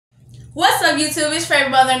What's up, YouTube? It's favorite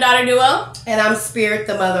mother and daughter duo. And I'm Spirit,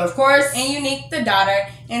 the mother, of course. And Unique, the daughter.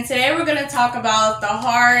 And today we're going to talk about the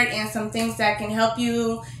heart and some things that can help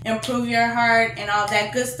you improve your heart and all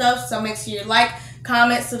that good stuff. So make sure you like,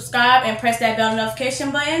 comment, subscribe, and press that bell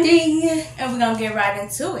notification button. Ding! And we're going to get right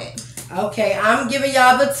into it. Okay, I'm giving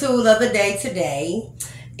y'all the tool of the day today.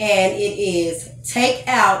 And it is take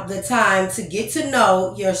out the time to get to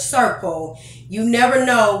know your circle. You never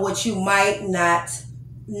know what you might not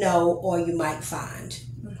know or you might find.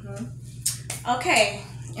 Okay,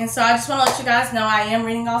 and so I just want to let you guys know I am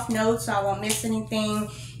reading off notes so I won't miss anything,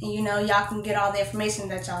 and y'all can get all the information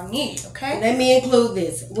that y'all need. Okay, let me include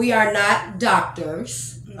this. We are not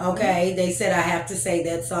doctors. Okay, they said I have to say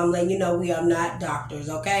that, so I'm letting you know we are not doctors.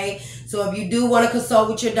 Okay, so if you do want to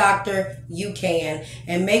consult with your doctor, you can,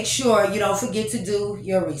 and make sure you don't forget to do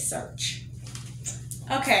your research.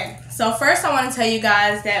 Okay, so first I want to tell you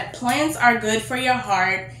guys that plants are good for your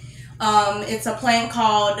heart. It's a plant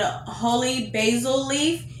called holy basil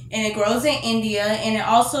leaf, and it grows in India, and it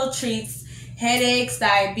also treats headaches,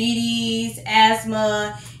 diabetes,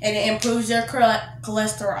 asthma, and it improves your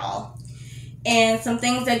cholesterol. And some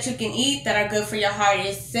things that you can eat that are good for your heart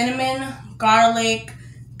is cinnamon, garlic,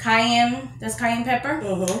 cayenne, that's cayenne pepper,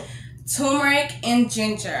 turmeric, and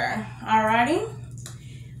ginger. Alrighty?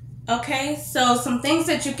 Okay, so some things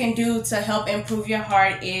that you can do to help improve your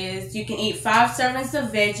heart is you can eat 5 servings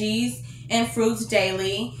of veggies and fruits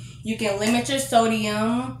daily. You can limit your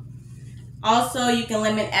sodium. Also, you can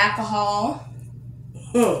limit alcohol.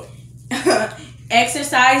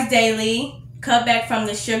 Exercise daily. Cut back from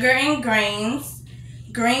the sugar and grains.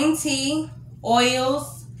 Green tea,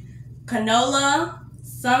 oils, canola,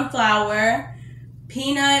 sunflower,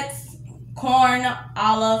 peanuts, corn,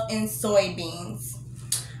 olive, and soybeans.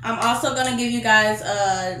 I'm also going to give you guys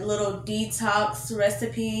a little detox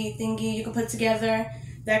recipe thingy you can put together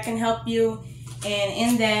that can help you. And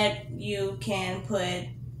in that, you can put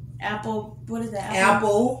apple, what is that?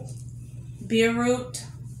 Apple. Beer root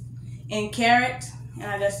and carrot. And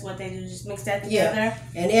I guess what they do is just mix that together. Yeah.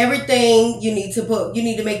 And everything you need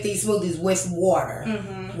to make these smoothies with water.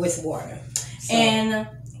 With water. So. And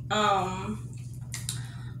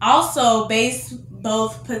also base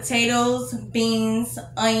both potatoes, beans,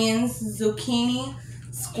 onions, zucchini,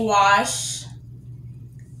 squash,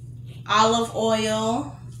 olive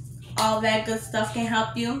oil, all that good stuff can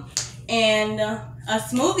help you. And a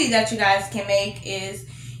smoothie that you guys can make is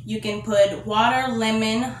you can put water,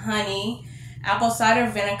 lemon, honey, apple cider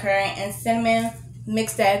vinegar, and cinnamon.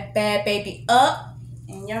 Mix that bad baby up,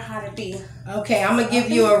 and you're how to be. Okay, I'm going to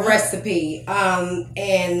give you a recipe.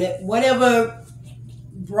 And whatever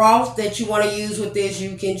broth that you want to use with this,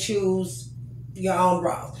 you can choose your own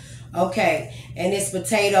broth. Okay, and it's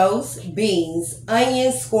potatoes, beans,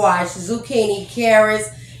 onions, squash, zucchini, carrots,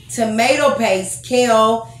 tomato paste,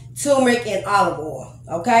 kale, turmeric, and olive oil.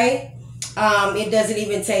 Okay, it doesn't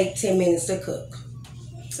even take 10 minutes to cook.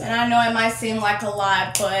 So. And I know it might seem like a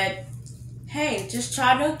lot, but hey, just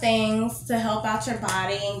try new things to help out your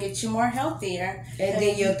body and get you more healthier. And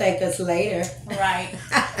then you'll thank us later. Right.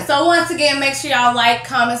 So once again, make sure y'all like,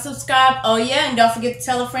 comment, subscribe. Oh yeah, and don't forget to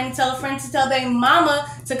tell a friend to tell their mama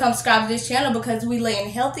to come subscribe to this channel because we laying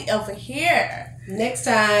healthy over here. Next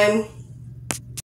time.